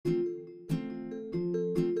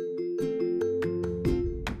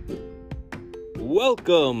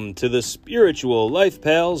Welcome to the Spiritual Life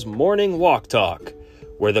Pals Morning Walk Talk,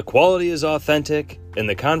 where the quality is authentic and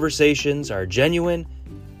the conversations are genuine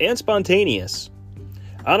and spontaneous.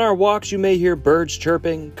 On our walks, you may hear birds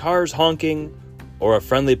chirping, cars honking, or a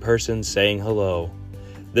friendly person saying hello.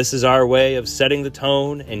 This is our way of setting the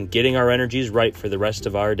tone and getting our energies right for the rest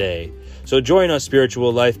of our day. So join us,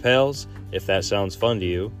 Spiritual Life Pals, if that sounds fun to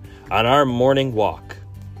you, on our morning walk.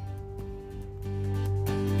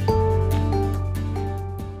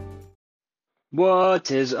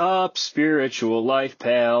 What is up, Spiritual Life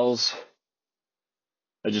Pals?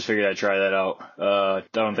 I just figured I'd try that out. I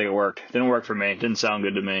don't think it worked. Didn't work for me. Didn't sound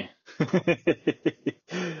good to me.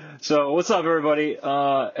 So, what's up, everybody?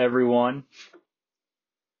 Everyone.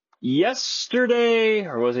 Yesterday,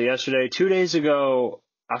 or was it yesterday? 2 days ago,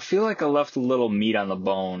 I feel like I left a little meat on the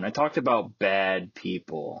bone. I talked about bad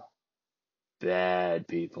people. Bad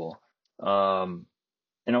people. And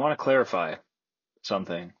I want to clarify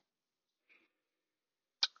something.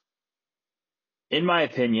 In my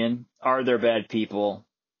opinion, are there bad people?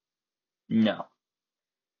 No.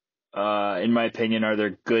 In my opinion, are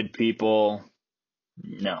there good people?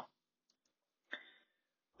 No.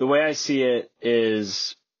 The way I see it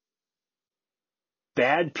is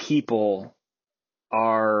bad people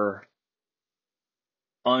are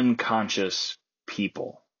unconscious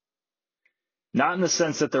people. Not in the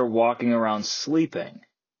sense that they're walking around sleeping,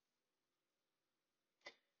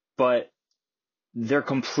 but they're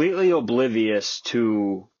completely oblivious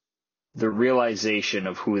to the realization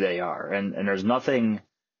of who they are. And there's nothing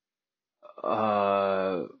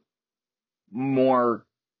more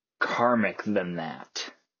karmic than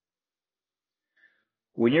that.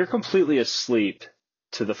 When you're completely asleep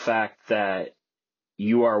to the fact that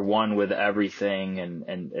you are one with everything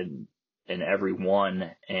and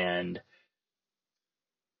everyone and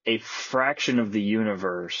a fraction of the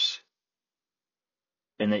universe,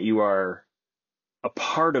 and that you are a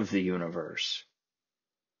part of the universe,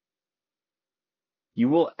 you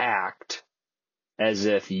will act as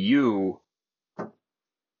if you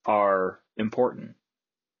are important.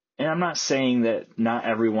 And I'm not saying that not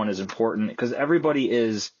everyone is important, because everybody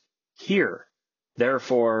is here.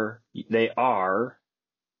 Therefore, they are,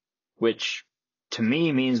 which to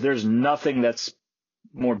me means there's nothing that's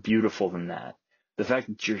more beautiful than that. The fact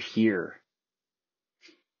that you're here,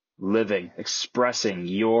 living, expressing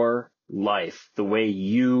your life the way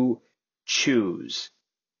you choose.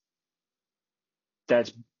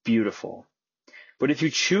 That's beautiful. But if you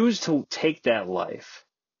choose to take that life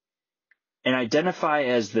and identify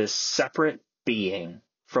as this separate being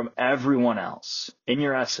from everyone else in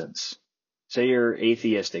your essence, say you're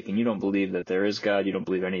atheistic and you don't believe that there is God, you don't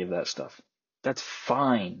believe any of that stuff, that's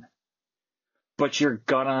fine. But you're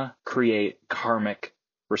gonna create karmic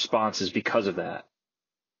responses because of that.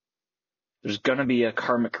 There's going to be a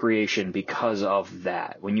karmic creation because of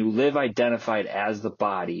that. When you live identified as the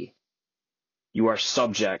body, you are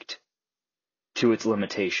subject to its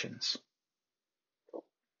limitations.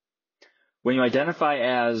 When you identify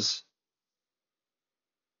as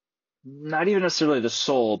not even necessarily the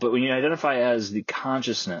soul, but when you identify as the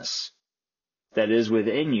consciousness that is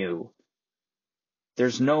within you,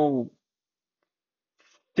 there's no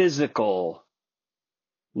physical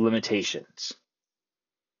limitations.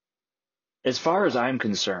 As far as I'm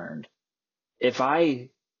concerned, if I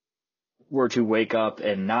were to wake up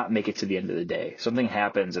and not make it to the end of the day, something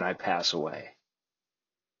happens and I pass away,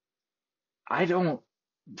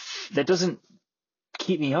 that doesn't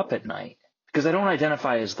keep me up at night, because I don't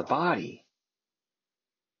identify as the body.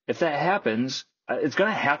 If that happens, it's going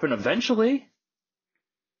to happen eventually,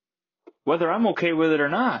 whether I'm okay with it or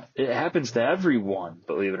not. It happens to everyone,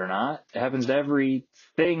 believe it or not. It happens to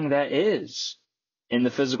everything that is in the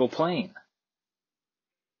physical plane.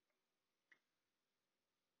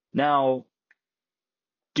 Now,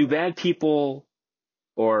 do bad people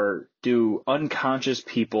or do unconscious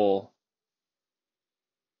people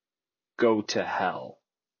go to hell?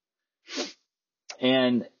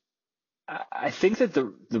 And I think that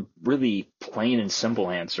the really plain and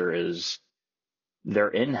simple answer is they're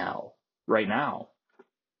in hell right now.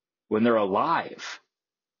 When they're alive,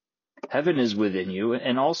 heaven is within you,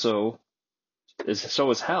 and also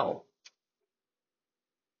so is hell.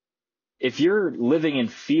 If you're living in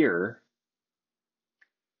fear,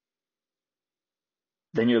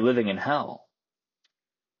 then you're living in hell.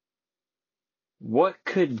 What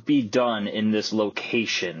could be done in this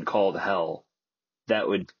location called hell that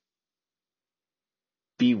would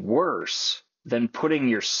be worse than putting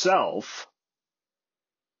yourself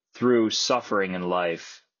through suffering in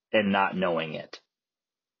life and not knowing it?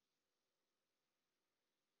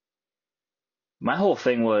 My whole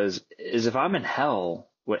thing is if I'm in hell,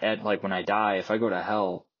 like when I die, if I go to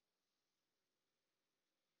hell,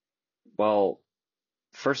 well,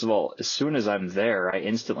 first of all, as soon as I'm there, I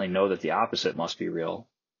instantly know that the opposite must be real.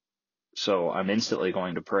 So I'm instantly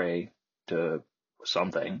going to pray to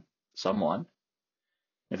something, someone.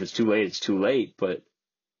 If it's too late, it's too late. But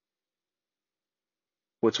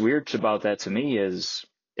what's weird about that to me is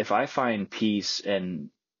if I find peace and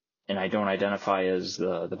I don't identify as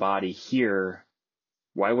the body here,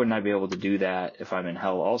 why wouldn't I be able to do that if I'm in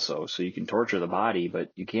hell also? So you can torture the body,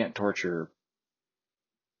 but you can't torture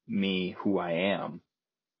me, who I am,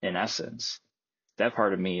 in essence. That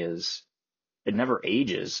part of me it never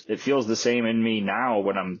ages. It feels the same in me now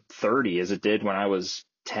when I'm 30 as it did when I was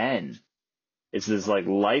 10. It's this like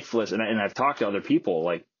lifeless, and I've talked to other people,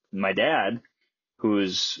 like my dad,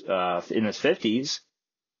 who's in his 50s.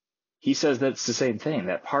 He says that's the same thing.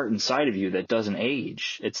 That part inside of you that doesn't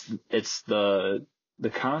age. It's the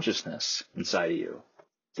consciousness inside of you.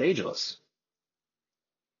 It's ageless.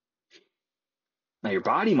 Now your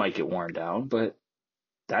body might get worn down, but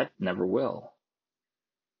that never will.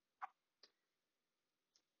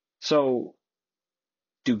 So,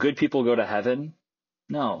 do good people go to heaven?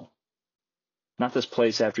 No. Not this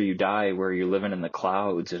place after you die where you're living in the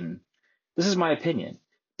clouds, and this is my opinion,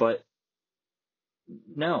 but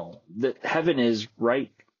no, that heaven is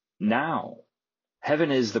right now.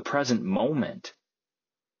 Heaven is the present moment.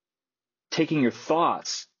 Taking your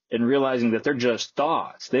thoughts and realizing that they're just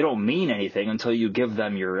thoughts. They don't mean anything until you give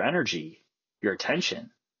them your energy, your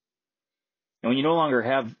attention. And when you no longer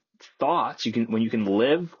have thoughts, when you can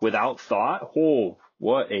live without thought, oh,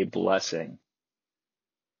 what a blessing.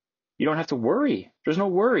 You don't have to worry. There's no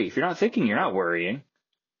worry. If you're not thinking, you're not worrying.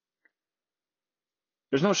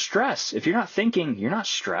 There's no stress. If you're not thinking, you're not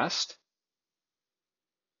stressed.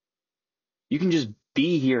 You can just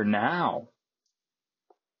be here now.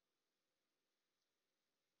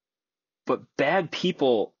 But bad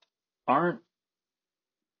people aren't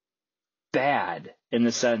bad in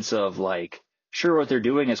the sense of like, sure, what they're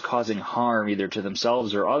doing is causing harm either to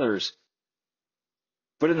themselves or others.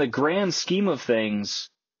 But in the grand scheme of things,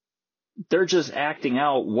 they're just acting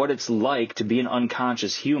out what it's like to be an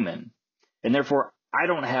unconscious human. And therefore, I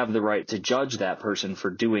don't have the right to judge that person for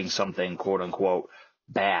doing something, quote unquote,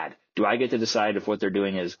 bad. Do I get to decide if what they're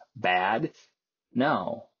doing is bad?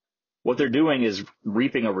 No. What they're doing is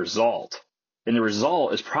reaping a result. And the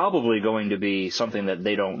result is probably going to be something that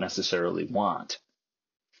they don't necessarily want.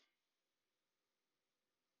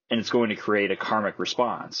 And it's going to create a karmic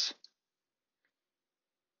response.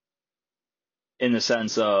 In the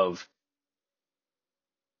sense of,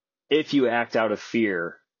 if you act out of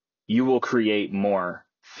fear, you will create more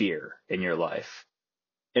fear in your life.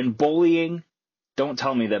 And bullying, don't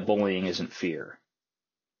tell me that bullying isn't fear.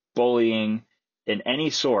 Bullying in any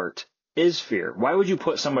sort is fear. Why would you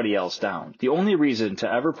put somebody else down? The only reason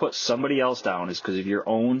to ever put somebody else down is because of your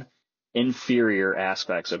own inferior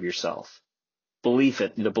aspects of yourself. The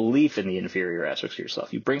belief in the inferior aspects of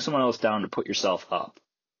yourself. You bring someone else down to put yourself up.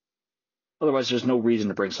 Otherwise, there's no reason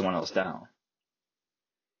to bring someone else down.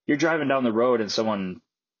 You're driving down the road and someone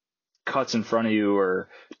cuts in front of you or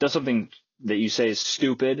does something that you say is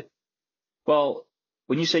stupid. Well,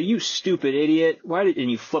 when you say, you stupid idiot,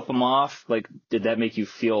 and you flip them off, like, did that make you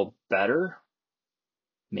feel better?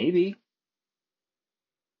 Maybe.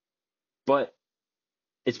 But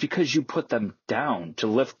it's because you put them down to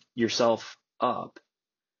lift yourself up.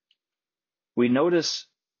 We notice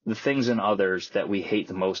the things in others that we hate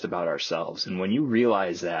the most about ourselves. And when you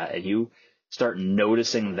realize that and you start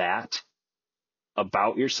noticing that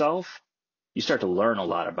about yourself, you start to learn a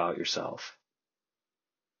lot about yourself.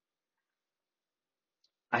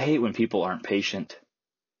 I hate when people aren't patient.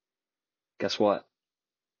 Guess what?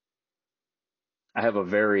 I have a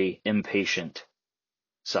very impatient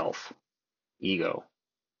self, ego.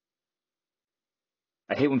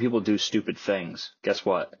 I hate when people do stupid things. Guess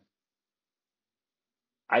what?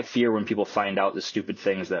 I fear when people find out the stupid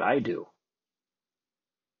things that I do.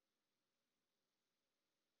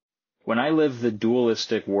 When I live the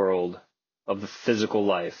dualistic world of the physical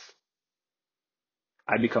life,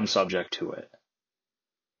 I become subject to it.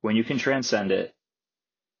 When you can transcend it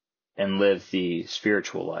and live the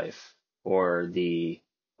spiritual life, or the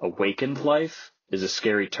awakened life is a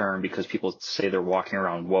scary term because people say they're walking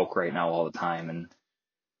around woke right now all the time, and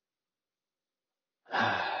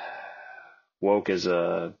woke is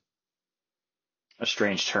a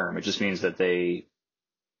strange term. It just means that they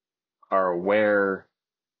are aware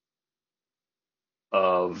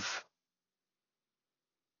of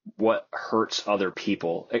what hurts other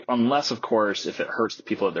people, unless, of course, if it hurts the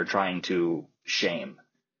people that they're trying to shame.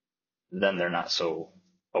 then they're not so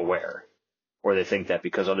aware. Or they think that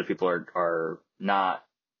because other people are not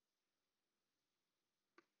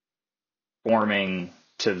forming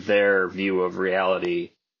to their view of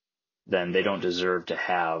reality, then they don't deserve to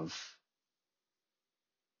have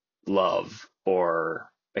love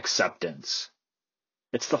or acceptance.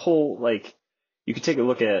 It's the whole, like, you can take a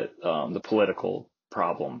look at the political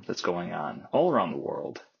problem that's going on all around the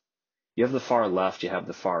world. You have the far left, you have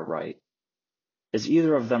the far right. Is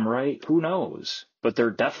either of them right? Who knows? But they're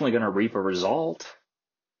definitely going to reap a result.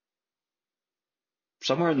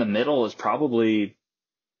 Somewhere in the middle is probably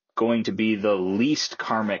going to be the least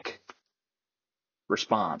karmic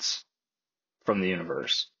response from the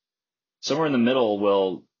universe. Somewhere in the middle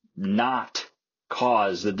will not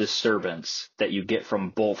cause the disturbance that you get from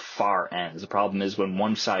both far ends. The problem is when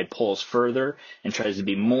one side pulls further and tries to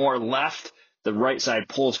be more left, the right side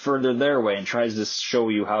pulls further their way and tries to show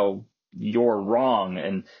you how you're wrong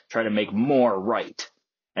and try to make more right.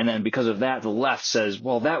 And then because of that, the left says,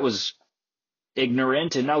 well, that was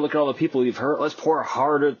ignorant, and now look at all the people you've hurt. Let's pull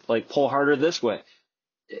harder this way.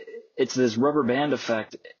 It's this rubber band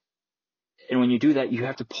effect. And when you do that, you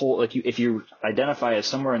have to pull, like, if you identify as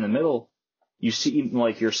somewhere in the middle, you seem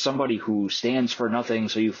like you're somebody who stands for nothing,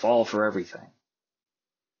 so you fall for everything.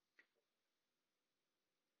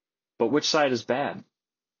 But which side is bad?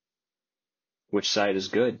 Which side is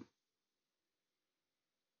good?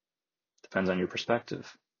 Depends on your perspective.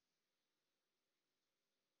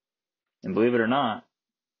 And believe it or not,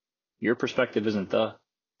 your perspective isn't the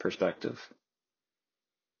perspective.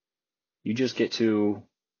 You just get to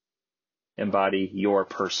embody your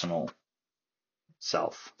personal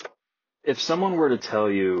self. If someone were to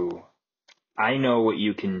tell you, I know what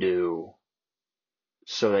you can do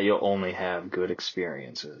so that you'll only have good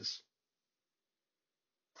experiences.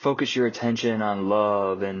 Focus your attention on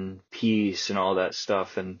love and peace and all that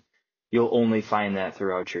stuff, and you'll only find that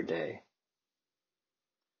throughout your day.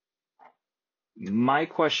 My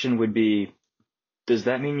question would be, does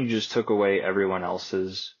that mean you just took away everyone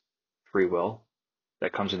else's free will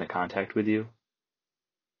that comes into contact with you?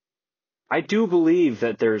 I do believe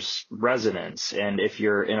that there's resonance, and if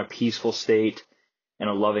you're in a peaceful state, in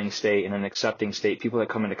a loving state, in an accepting state, people that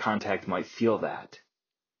come into contact might feel that.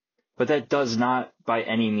 But that does not by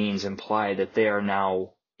any means imply that they are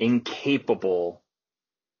now incapable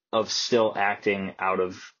of still acting out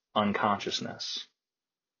of unconsciousness.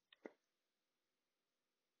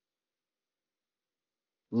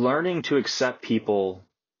 Learning to accept people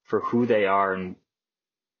for who they are and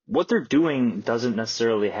what they're doing doesn't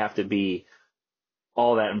necessarily have to be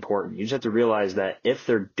all that important. You just have to realize that if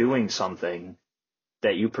they're doing something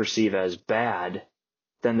that you perceive as bad,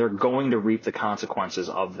 then they're going to reap the consequences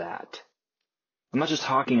of that. I'm not just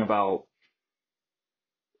talking about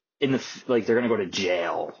they're going to go to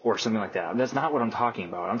jail or something like that. That's not what I'm talking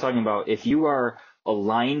about. I'm talking about if you are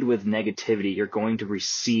aligned with negativity, you're going to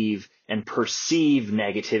receive and perceive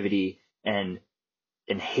negativity and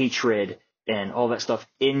hatred and all that stuff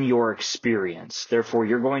in your experience. Therefore,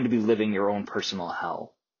 you're going to be living your own personal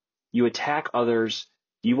hell. You attack others,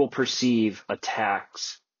 you will perceive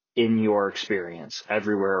attacks in your experience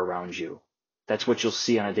everywhere around you. That's what you'll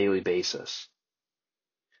see on a daily basis.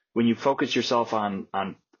 When you focus yourself on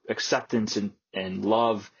acceptance and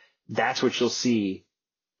love, that's what you'll see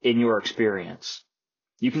in your experience.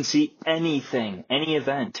 You can see anything, any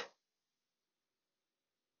event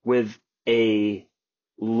with a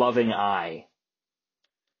loving eye.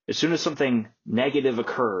 As soon as something negative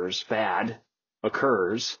occurs, bad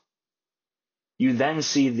occurs, you then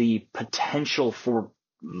see the potential for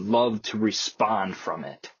love to respond from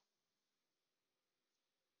it.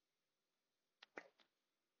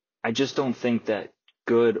 I just don't think that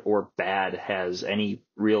good or bad has any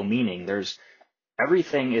real meaning.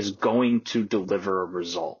 Everything is going to deliver a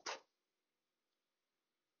result.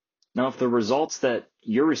 Now, if the results that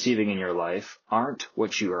you're receiving in your life aren't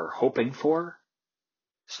what you are hoping for,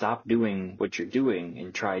 stop doing what you're doing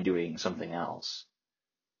and try doing something else.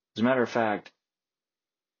 As a matter of fact,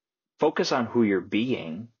 focus on who you're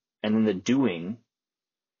being, and then the doing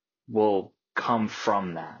will come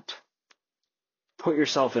from that. Put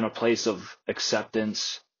yourself in a place of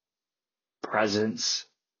acceptance, presence,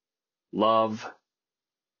 love,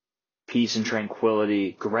 peace and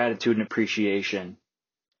tranquility, gratitude and appreciation.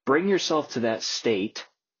 Bring yourself to that state,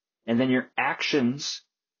 and then your actions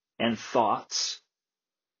and thoughts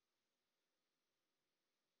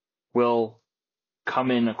will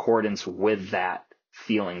come in accordance with that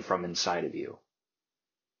feeling from inside of you.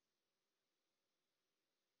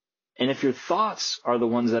 And if your thoughts are the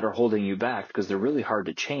ones that are holding you back, because they're really hard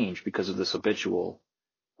to change because of this habitual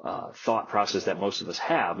thought process that most of us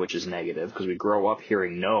have, which is negative, because we grow up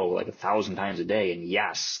hearing no like 1,000 times a day and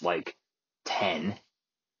yes like 10.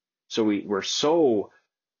 So we're so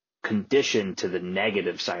conditioned to the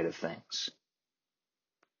negative side of things.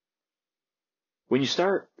 When you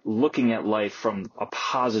start looking at life from a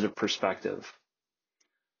positive perspective,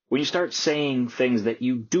 when you start saying things that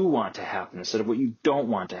you do want to happen instead of what you don't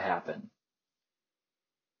want to happen,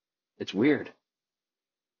 it's weird.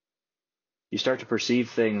 You start to perceive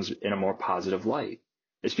things in a more positive light.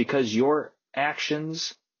 It's because your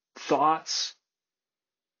actions, thoughts,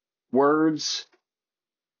 words,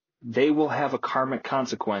 they will have a karmic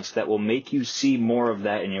consequence that will make you see more of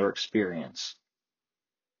that in your experience.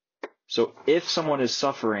 So if someone is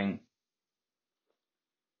suffering,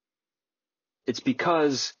 it's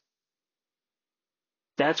because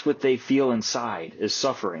that's what they feel inside, is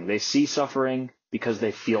suffering. They see suffering because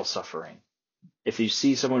they feel suffering. If you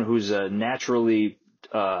see someone who's a naturally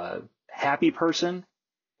happy person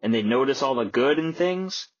and they notice all the good in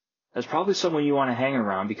things, that's probably someone you want to hang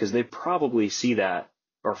around because they probably see that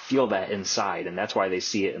or feel that inside, and that's why they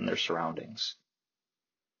see it in their surroundings.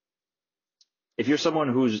 If you're someone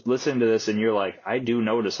who's listening to this and you're like, I do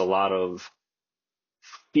notice a lot of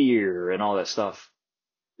fear and all that stuff,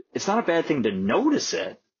 it's not a bad thing to notice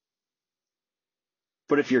it,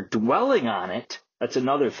 but if you're dwelling on it, that's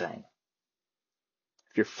another thing.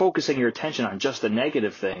 If you're focusing your attention on just the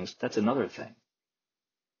negative things, that's another thing.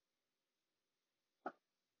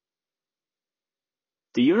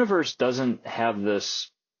 The universe doesn't have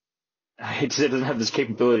this, I hate to say it doesn't have this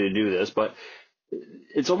capability to do this, but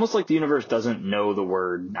it's almost like the universe doesn't know the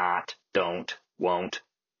word not, don't, won't.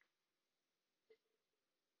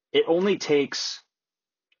 It only takes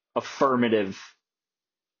affirmative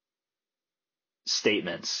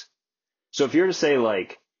statements. So if you're to say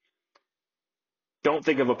like, don't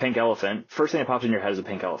think of a pink elephant, first thing that pops in your head is a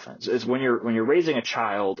pink elephant. It's when you're raising a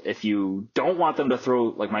child, if you don't want them to throw,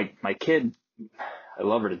 like my kid, I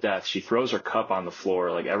love her to death. She throws her cup on the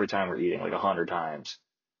floor like every time we're eating, like 100 times.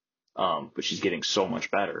 But she's getting so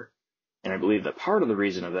much better. And I believe that part of the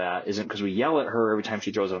reason of that isn't because we yell at her every time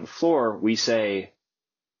she throws it on the floor. We say,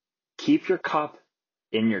 keep your cup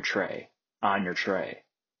in your tray, on your tray.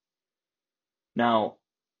 Now,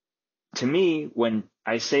 to me, when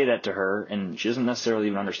I say that to her, and she doesn't necessarily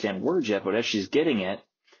even understand words yet, but as she's getting it,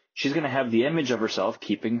 she's going to have the image of herself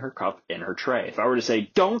keeping her cup in her tray. If I were to say,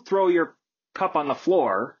 don't throw your cup on the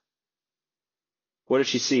floor, what does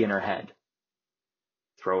she see in her head?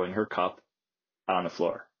 Throwing her cup on the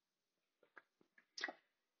floor.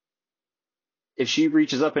 If she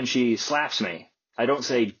reaches up and she slaps me, I don't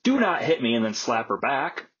say, do not hit me, and then slap her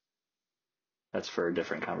back. That's for a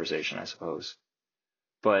different conversation, I suppose.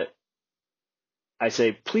 But I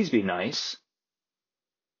say, please be nice.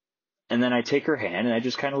 And then I take her hand and I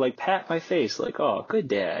just kind of like pat my face like, oh, good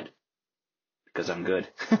dad. Because I'm good.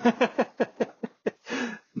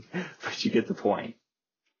 But you get the point.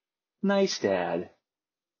 Nice dad.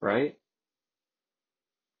 Right?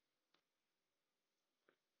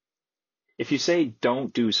 If you say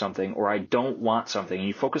don't do something or I don't want something and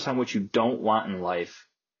you focus on what you don't want in life,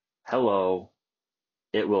 hello,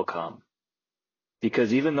 it will come.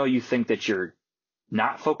 Because even though you think that you're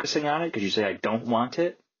not focusing on it because you say I don't want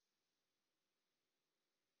it,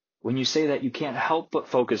 when you say that, you can't help but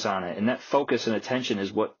focus on it, and that focus and attention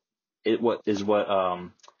is what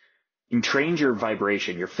entrains your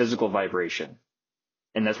vibration, your physical vibration,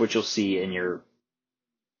 and that's what you'll see in your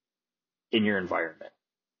environment.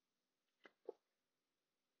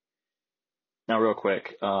 Now, real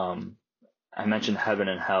quick, I mentioned heaven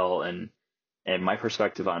and hell, and my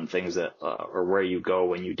perspective on things that or where you go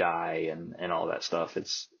when you die, and all that stuff.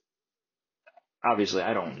 It's obviously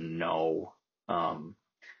I don't know.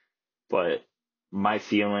 But my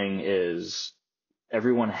feeling is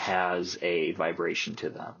everyone has a vibration to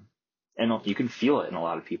them. And you can feel it in a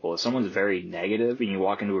lot of people. If someone's very negative and you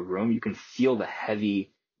walk into a room, you can feel the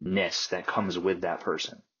heaviness that comes with that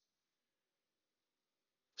person.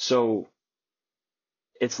 So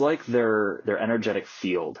it's like their energetic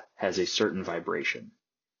field has a certain vibration.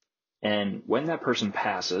 And when that person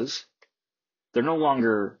passes, they're no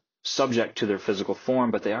longer subject to their physical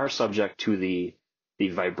form, but they are subject to the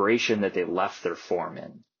vibration that they left their form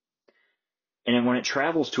in. And then when it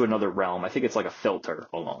travels to another realm, I think it's like a filter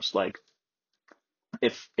almost. Like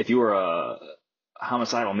if you were a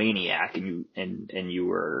homicidal maniac and you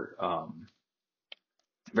were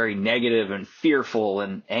very negative and fearful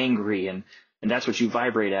and angry and that's what you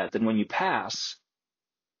vibrate at, then when you pass,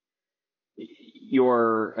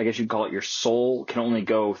 I guess you'd call it your soul, can only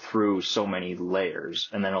go through so many layers,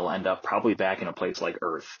 and then it'll end up probably back in a place like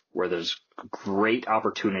Earth, where there's great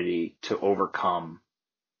opportunity to overcome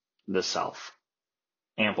the self.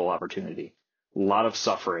 Ample opportunity. A lot of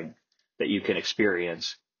suffering that you can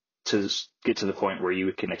experience to get to the point where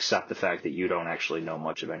you can accept the fact that you don't actually know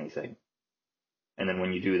much of anything. And then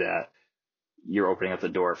when you do that, you're opening up the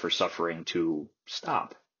door for suffering to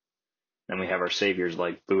stop. Then we have our saviors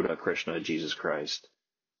like Buddha, Krishna, Jesus Christ,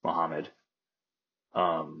 Muhammad.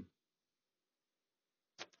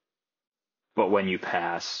 But when you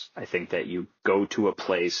pass, I think that you go to a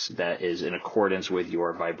place that is in accordance with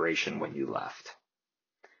your vibration when you left.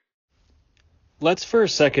 Let's for a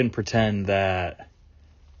second pretend that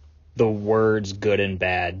the words good and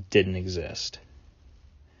bad didn't exist.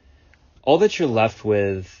 All that you're left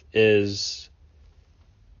with is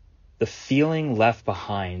the feeling left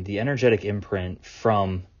behind, the energetic imprint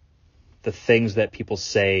from the things that people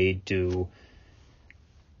say, do,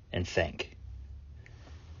 and think.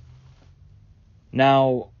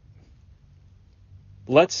 Now,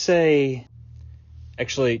 let's say,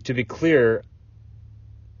 actually, to be clear,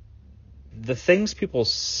 the things people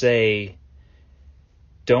say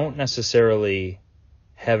don't necessarily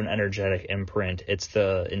have an energetic imprint. It's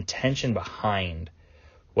the intention behind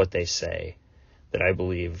what they say that I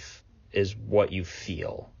believe is what you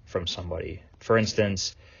feel from somebody. For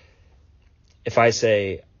instance, if I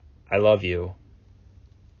say, I love you,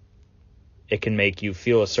 it can make you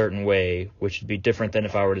feel a certain way, which would be different than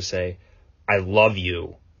if I were to say, I love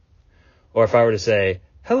you. Or if I were to say,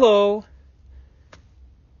 hello,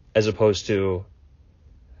 as opposed to,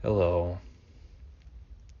 hello.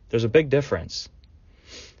 There's a big difference.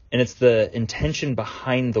 And it's the intention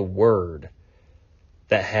behind the word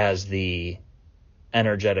that has the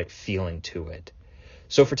energetic feeling to it.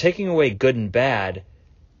 So for taking away good and bad,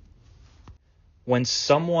 when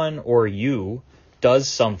someone or you does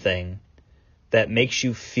something that makes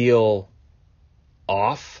you feel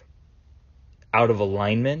off, out of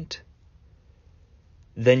alignment,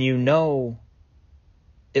 then you know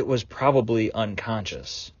it was probably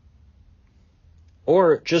unconscious.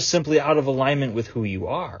 Or just simply out of alignment with who you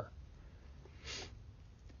are.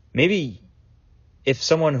 Maybe if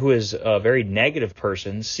someone who is a very negative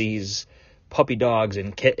person sees puppy dogs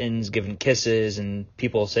and kittens giving kisses and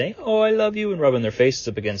people saying, oh, I love you, and rubbing their faces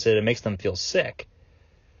up against it, it makes them feel sick.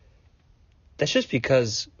 That's just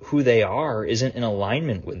because who they are isn't in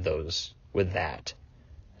alignment with that.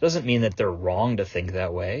 It doesn't mean that they're wrong to think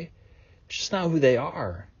that way. It's just not who they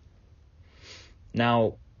are.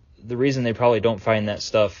 Now, the reason they probably don't find that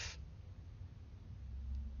stuff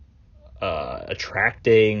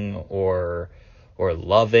attracting or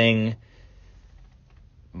loving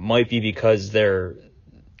might be because their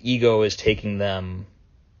ego is taking them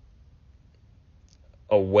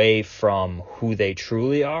away from who they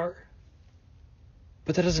truly are.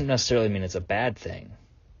 But that doesn't necessarily mean it's a bad thing.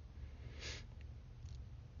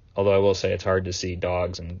 Although I will say it's hard to see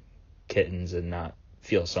dogs and kittens and not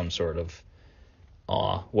feel some sort of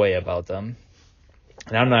way about them.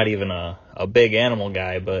 And I'm not even a big animal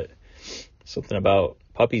guy, but something about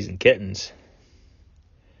puppies and kittens.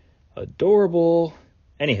 Adorable.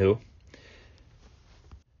 Anywho,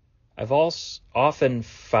 I've also often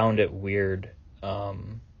found it weird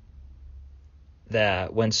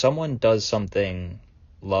that when someone does something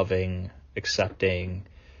loving, accepting,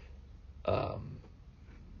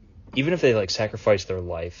 even if they sacrifice their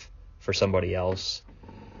life for somebody else,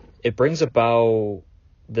 it brings about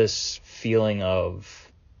this feeling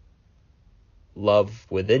of love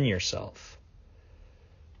within yourself.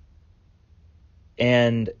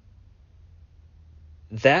 And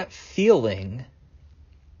that feeling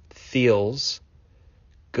feels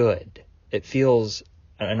good. It feels,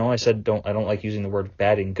 I know I said I don't like using the word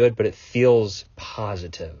bad and good, but it feels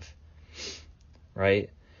positive, right?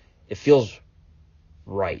 It feels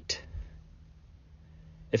right.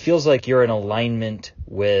 It feels like you're in alignment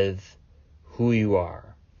with who you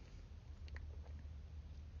are.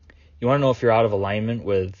 You want to know if you're out of alignment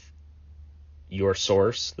with your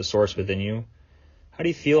source, the source within you? How do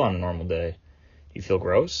you feel on a normal day? Do you feel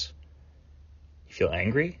gross? Do you feel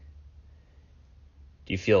angry?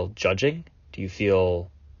 Do you feel judging? Do you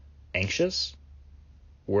feel anxious?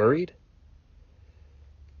 Worried?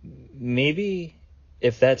 Maybe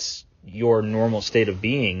if that's your normal state of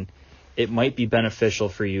being, it might be beneficial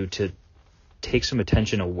for you to take some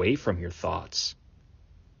attention away from your thoughts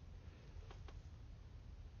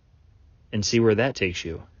and see where that takes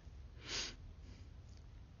you.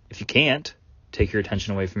 If you can't take your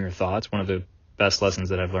attention away from your thoughts, one of the best lessons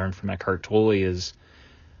that I've learned from Eckhart Tolle is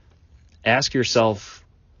ask yourself,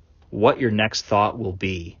 what your next thought will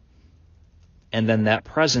be. And then that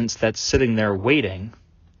presence that's sitting there waiting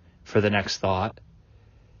for the next thought,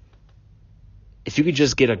 if you could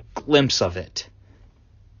just get a glimpse of it,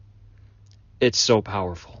 it's so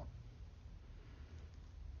powerful.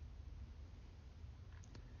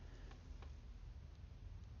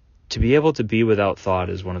 To be able to be without thought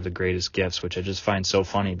is one of the greatest gifts, which I just find so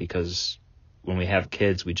funny because when we have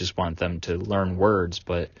kids, we just want them to learn words,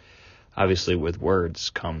 but obviously with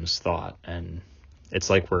words comes thought, and it's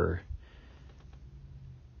like we're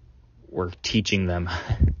teaching them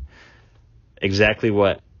exactly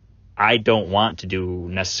what I don't want to do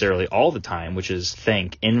necessarily all the time, which is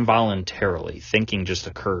think involuntarily. Thinking just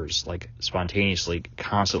occurs like spontaneously,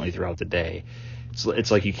 constantly throughout the day.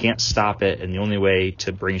 It's like you can't stop it, and the only way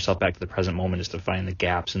to bring yourself back to the present moment is to find the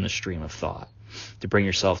gaps in the stream of thought, to bring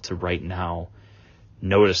yourself to right now,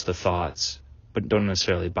 notice the thoughts, but don't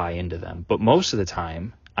necessarily buy into them. But most of the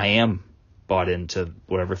time, I am bought into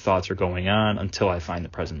whatever thoughts are going on until I find the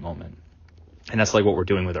present moment. And that's like what we're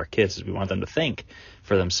doing with our kids, is we want them to think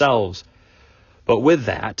for themselves. But with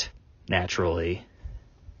that, naturally,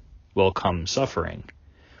 will come suffering.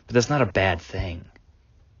 But that's not a bad thing.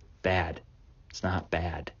 Bad. It's not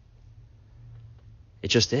bad. It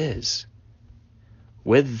just is.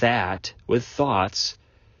 With that, with thoughts,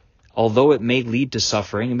 although it may lead to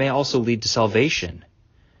suffering, it may also lead to salvation.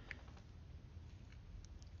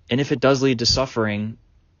 And if it does lead to suffering,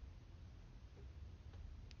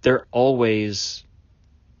 they're always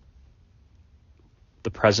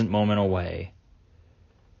the present moment away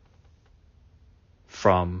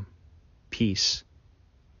from peace,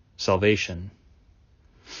 salvation.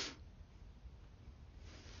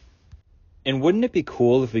 And wouldn't it be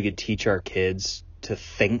cool if we could teach our kids to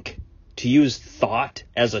think, to use thought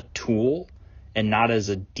as a tool and not as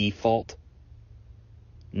a default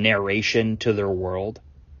narration to their world?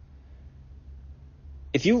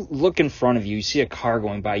 If you look in front of you, you see a car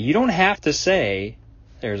going by, you don't have to say,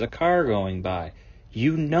 there's a car going by.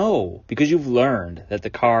 You know, because you've learned that the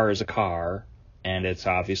car is a car and it's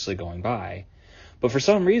obviously going by. But for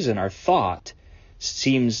some reason, our thought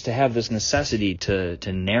seems to have this necessity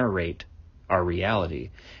to narrate our reality.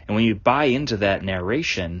 And when you buy into that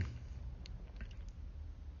narration,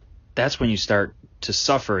 that's when you start to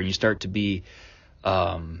suffer and you start to be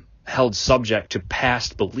held subject to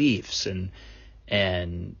past beliefs.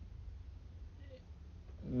 And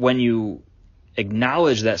when you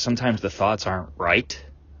acknowledge that sometimes the thoughts aren't right,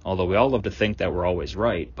 although we all love to think that we're always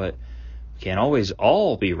right, but we can't always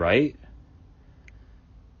all be right.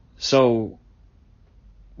 So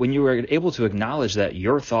when you are able to acknowledge that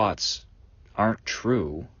your thoughts aren't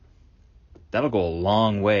true, that'll go a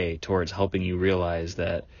long way towards helping you realize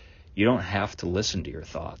that you don't have to listen to your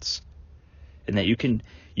thoughts, and that you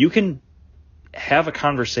can have a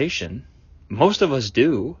conversation, most of us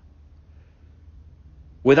do,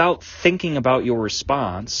 without thinking about your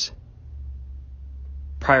response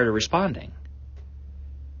prior to responding.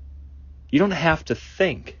 You don't have to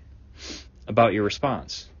think about your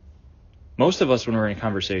response. Most of us, when we're in a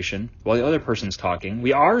conversation, while the other person's talking,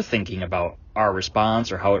 we are thinking about our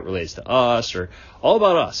response or how it relates to us or all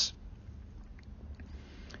about us.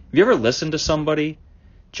 Have you ever listened to somebody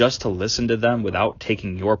just to listen to them without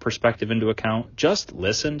taking your perspective into account? Just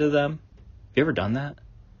listen to them? Have you ever done that?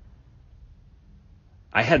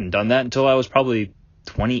 I hadn't done that until I was probably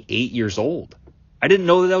 28 years old. I didn't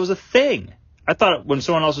know that was a thing. I thought when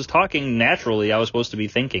someone else was talking, naturally I was supposed to be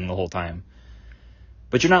thinking the whole time.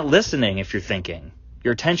 But you're not listening if you're thinking.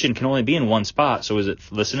 Your attention can only be in one spot, so is it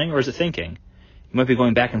listening or is it thinking? You might be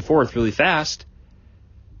going back and forth really fast.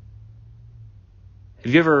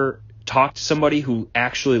 Have you ever talked to somebody who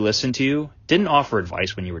actually listened to you, didn't offer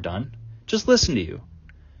advice when you were done, just listened to you?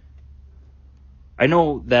 I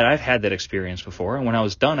know that I've had that experience before, and when I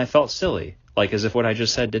was done, I felt silly, like as if what I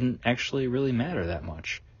just said didn't actually really matter that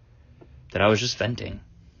much, that I was just venting.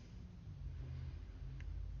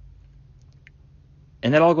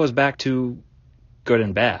 And that all goes back to good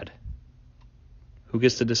and bad. Who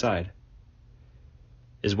gets to decide?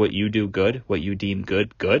 Is what you do good, what you deem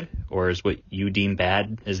good, good? Or is what you deem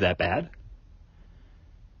bad, is that bad?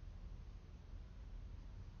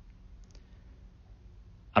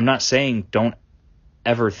 I'm not saying don't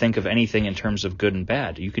ever think of anything in terms of good and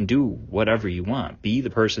bad. You can do whatever you want. Be the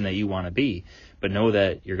person that you want to be. But know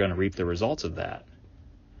that you're going to reap the results of that.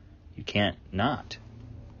 You can't not.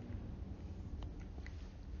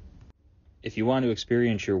 If you want to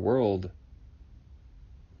experience your world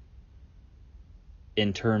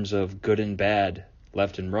in terms of good and bad,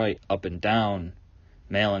 left and right, up and down,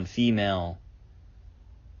 male and female,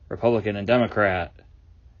 Republican and Democrat,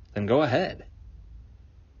 then go ahead.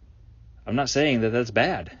 I'm not saying that that's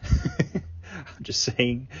bad. I'm just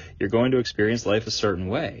saying you're going to experience life a certain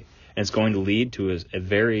way, and it's going to lead to a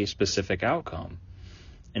very specific outcome.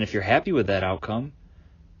 And if you're happy with that outcome,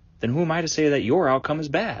 then who am I to say that your outcome is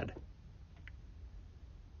bad?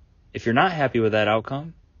 If you're not happy with that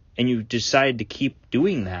outcome, and you decide to keep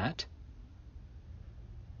doing that,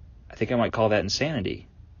 I think I might call that insanity.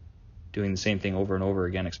 Doing the same thing over and over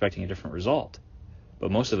again, expecting a different result.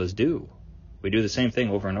 But most of us do. We do the same thing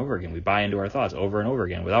over and over again. We buy into our thoughts over and over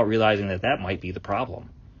again without realizing that that might be the problem.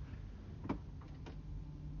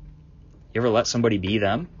 You ever let somebody be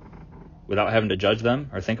them without having to judge them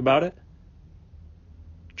or think about it?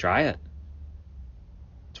 Try it.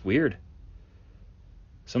 It's weird.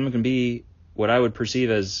 Someone can be what I would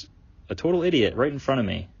perceive as a total idiot right in front of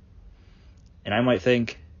me. And I might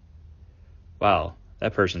think, wow,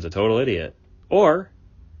 that person's a total idiot. Or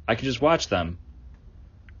I could just watch them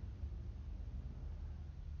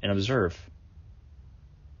and observe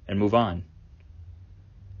and move on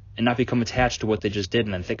and not become attached to what they just did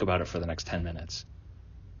and then think about it for the next 10 minutes.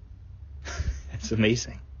 It's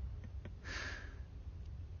amazing.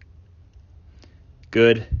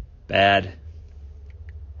 Good, bad,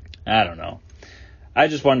 I don't know. I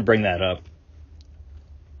just wanted to bring that up.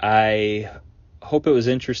 I hope it was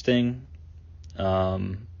interesting.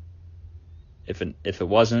 If it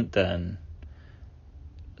wasn't, then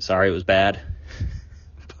sorry it was bad.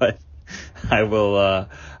 But I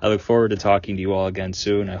look forward to talking to you all again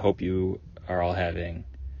soon. I hope you are all having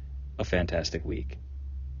a fantastic week.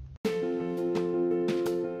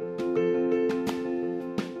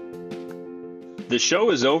 The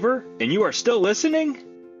show is over, and you are still listening?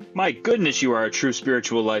 My goodness, you are a true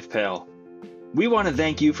spiritual life pal. We want to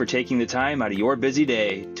thank you for taking the time out of your busy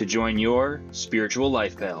day to join your spiritual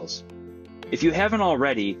life pals. If you haven't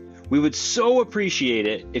already, we would so appreciate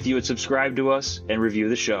it if you would subscribe to us and review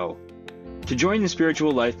the show. To join the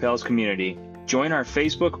Spiritual Life Pals community, join our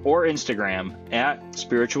Facebook or Instagram at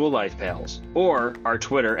Spiritual Life Pals or our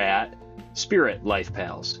Twitter at Spirit Life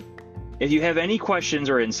Pals. If you have any questions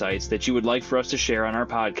or insights that you would like for us to share on our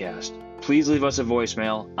podcast, please leave us a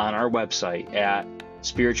voicemail on our website at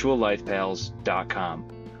spirituallifepals.com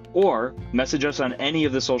or message us on any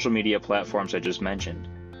of the social media platforms I just mentioned.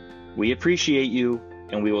 We appreciate you,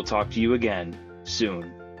 and we will talk to you again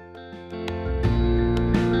soon.